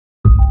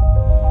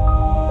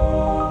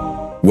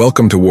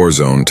Welcome to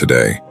Warzone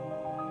today.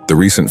 The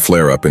recent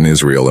flare-up in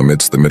Israel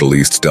amidst the Middle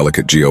East's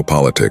delicate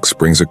geopolitics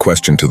brings a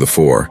question to the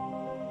fore.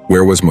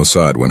 Where was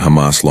Mossad when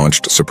Hamas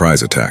launched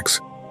surprise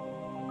attacks?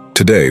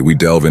 Today, we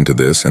delve into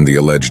this and the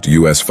alleged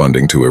U.S.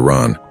 funding to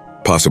Iran,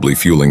 possibly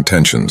fueling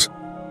tensions,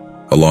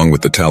 along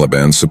with the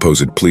Taliban's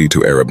supposed plea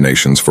to Arab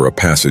nations for a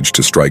passage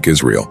to strike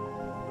Israel.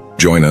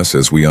 Join us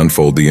as we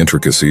unfold the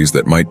intricacies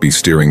that might be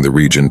steering the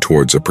region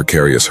towards a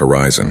precarious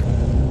horizon.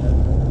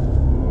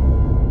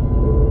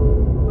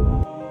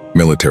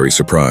 Military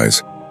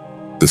surprise.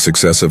 The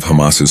success of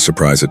Hamas's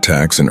surprise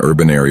attacks in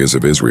urban areas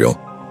of Israel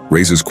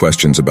raises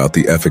questions about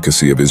the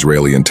efficacy of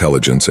Israeli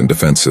intelligence and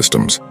defense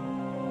systems.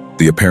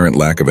 The apparent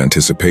lack of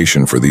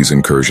anticipation for these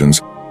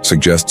incursions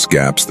suggests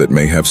gaps that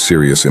may have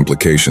serious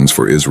implications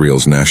for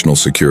Israel's national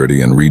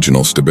security and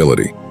regional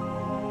stability.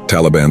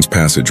 Taliban's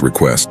passage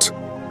requests.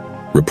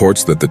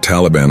 Reports that the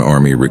Taliban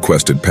army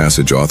requested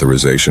passage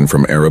authorization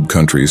from Arab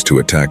countries to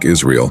attack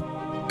Israel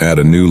add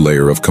a new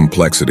layer of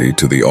complexity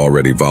to the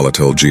already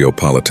volatile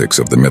geopolitics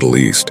of the Middle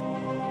East.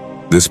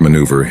 This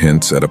maneuver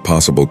hints at a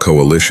possible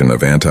coalition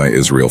of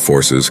anti-Israel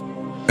forces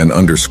and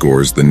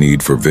underscores the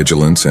need for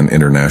vigilance and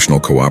international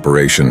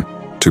cooperation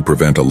to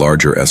prevent a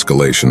larger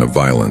escalation of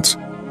violence.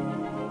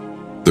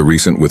 The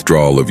recent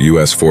withdrawal of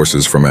U.S.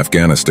 forces from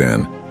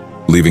Afghanistan,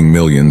 leaving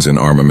millions in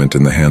armament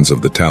in the hands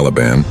of the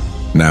Taliban,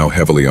 now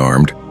heavily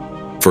armed,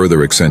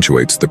 further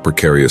accentuates the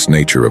precarious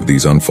nature of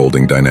these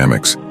unfolding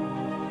dynamics.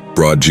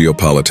 Broad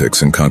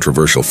geopolitics and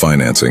controversial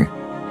financing.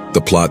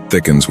 The plot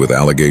thickens with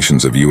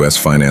allegations of U.S.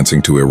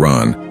 financing to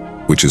Iran,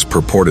 which is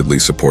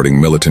purportedly supporting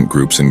militant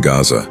groups in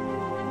Gaza.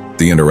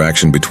 The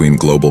interaction between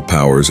global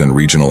powers and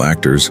regional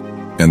actors,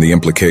 and the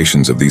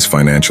implications of these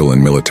financial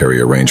and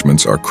military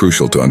arrangements are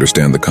crucial to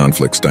understand the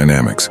conflict's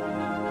dynamics.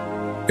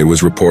 It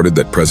was reported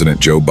that President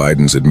Joe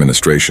Biden's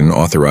administration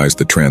authorized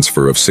the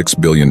transfer of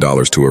 $6 billion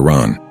to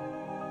Iran.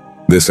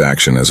 This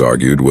action, as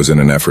argued, was in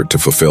an effort to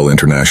fulfill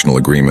international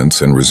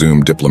agreements and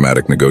resume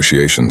diplomatic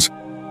negotiations.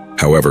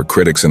 However,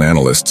 critics and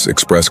analysts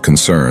express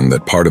concern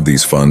that part of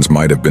these funds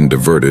might have been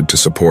diverted to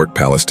support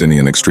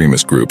Palestinian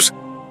extremist groups,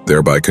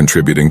 thereby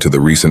contributing to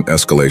the recent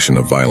escalation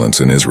of violence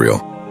in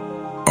Israel.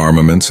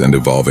 Armaments and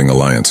evolving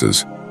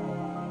alliances.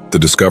 The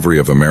discovery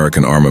of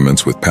American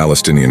armaments with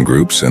Palestinian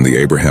groups and the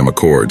Abraham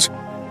Accords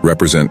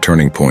represent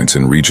turning points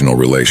in regional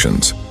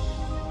relations.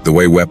 The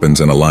way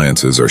weapons and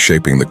alliances are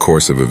shaping the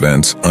course of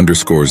events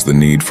underscores the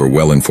need for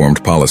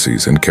well-informed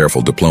policies and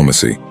careful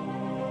diplomacy.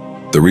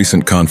 The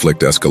recent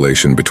conflict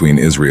escalation between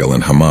Israel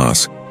and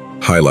Hamas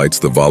highlights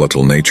the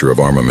volatile nature of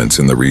armaments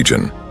in the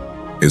region.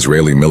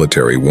 Israeli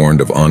military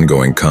warned of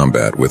ongoing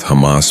combat with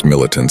Hamas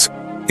militants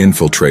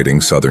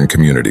infiltrating southern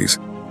communities,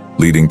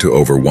 leading to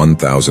over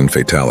 1,000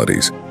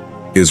 fatalities.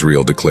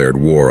 Israel declared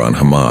war on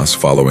Hamas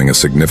following a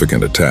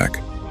significant attack,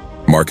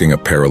 marking a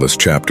perilous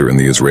chapter in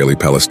the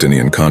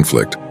Israeli-Palestinian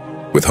conflict,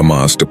 with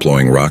Hamas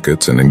deploying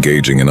rockets and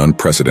engaging in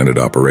unprecedented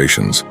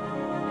operations.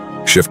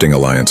 Shifting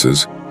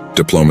alliances,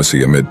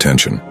 diplomacy amid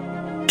tension.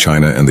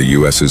 China and the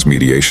U.S.'s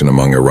mediation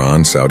among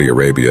Iran, Saudi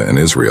Arabia, and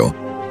Israel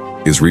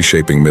is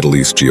reshaping Middle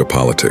East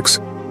geopolitics,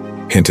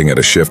 hinting at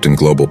a shift in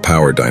global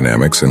power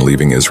dynamics and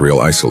leaving Israel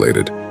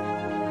isolated.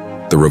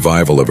 The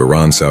revival of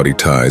Iran-Saudi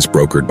ties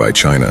brokered by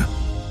China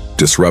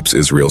disrupts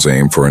Israel's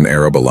aim for an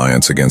Arab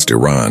alliance against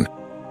Iran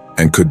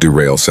and could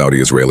derail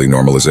Saudi-Israeli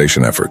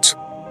normalization efforts.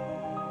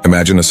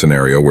 Imagine a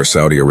scenario where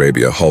Saudi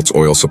Arabia halts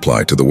oil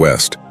supply to the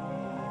West.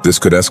 This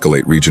could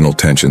escalate regional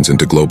tensions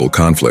into global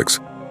conflicts,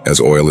 as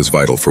oil is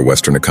vital for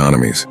Western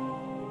economies.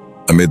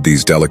 Amid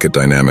these delicate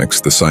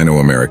dynamics, the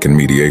Sino-American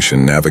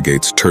mediation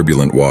navigates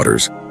turbulent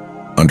waters,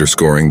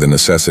 underscoring the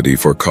necessity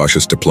for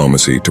cautious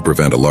diplomacy to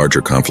prevent a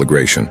larger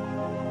conflagration.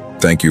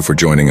 Thank you for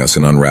joining us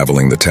in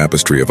unraveling the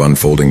tapestry of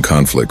unfolding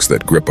conflicts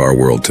that grip our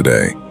world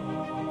today.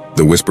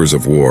 The whispers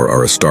of war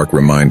are a stark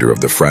reminder of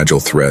the fragile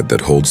thread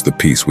that holds the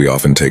peace we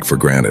often take for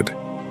granted.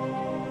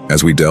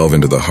 As we delve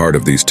into the heart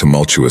of these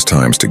tumultuous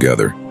times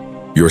together,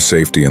 your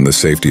safety and the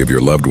safety of your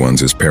loved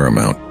ones is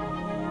paramount.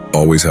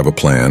 Always have a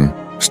plan,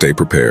 stay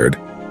prepared,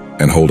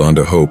 and hold on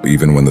to hope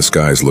even when the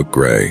skies look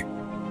gray.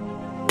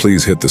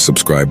 Please hit the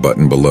subscribe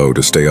button below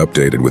to stay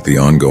updated with the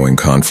ongoing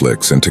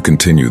conflicts and to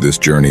continue this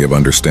journey of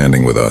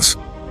understanding with us.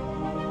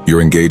 Your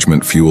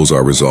engagement fuels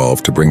our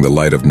resolve to bring the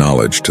light of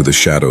knowledge to the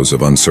shadows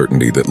of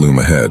uncertainty that loom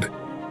ahead.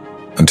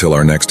 Until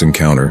our next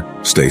encounter,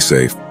 stay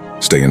safe,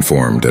 stay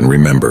informed, and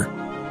remember,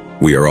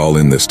 we are all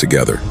in this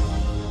together.